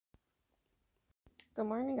Good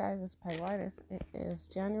morning, guys. It's Pegwardis. It is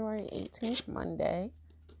January 18th, Monday,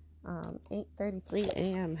 8:33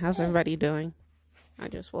 a.m. How's everybody doing? I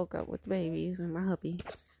just woke up with babies and my hubby.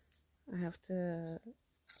 I have to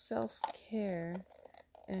self-care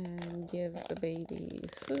and give the babies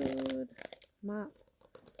food, mop,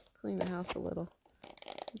 clean the house a little.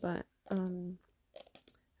 But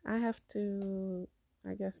I have to,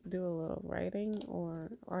 I guess, do a little writing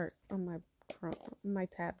or art on my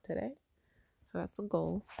tab today. So that's the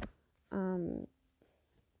goal. What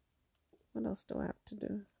else do I have to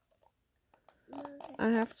do? I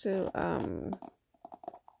have to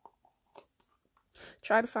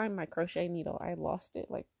try to find my crochet needle. I lost it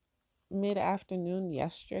like mid-afternoon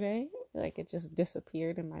yesterday. Like it just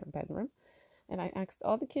disappeared in my bedroom. And I asked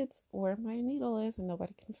all the kids where my needle is and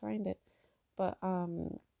nobody can find it. But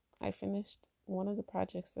I finished one of the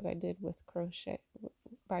projects that I did with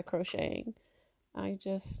by crocheting. I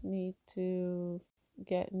just need to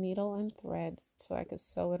get needle and thread so I could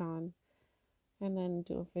sew it on and then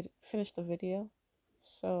finish the video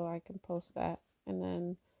so I can post that. And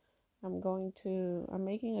then I'm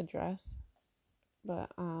making a dress,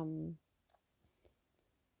 but I'm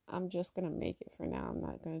just gonna make it for now. I'm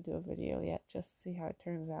not gonna do a video yet, just to see how it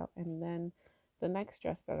turns out. And then the next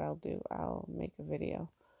dress that I'll make a video.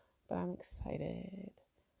 But I'm excited.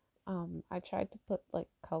 I tried to put like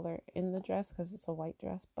color in the dress because it's a white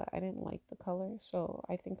dress, but I didn't like the color. So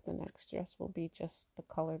I think the next dress will be just the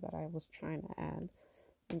color that I was trying to add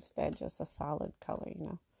instead, just a solid color.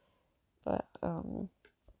 But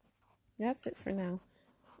that's it for now.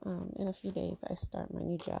 In a few days I start my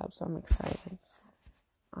new job, so I'm excited.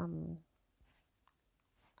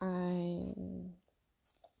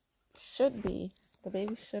 The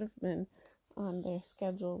baby should have been on their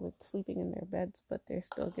schedule with sleeping in their beds, but they're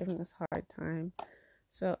still giving us a hard time.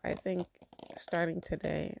 So I think starting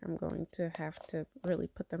today, I'm going to have to really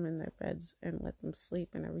put them in their beds and let them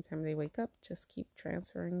sleep. And every time they wake up, just keep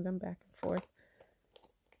transferring them back and forth.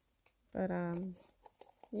 But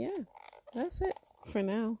yeah, that's it for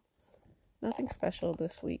now. Nothing special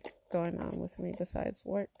this week going on with me besides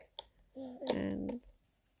work. And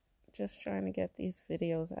just trying to get these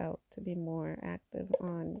videos out to be more active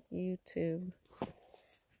on YouTube.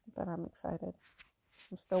 But I'm excited.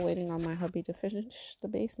 I'm still waiting on my hubby to finish the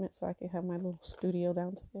basement so I can have my little studio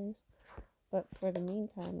downstairs. But for the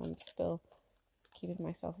meantime, I'm still keeping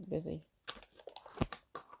myself busy.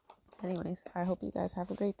 Anyways, I hope you guys have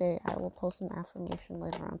a great day. I will post an affirmation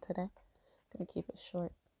later on today. I'm going to keep it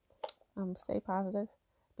short. Stay positive,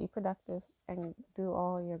 be productive, and do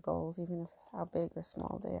all your goals, even if how big or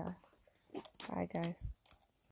small they are. Bye, guys.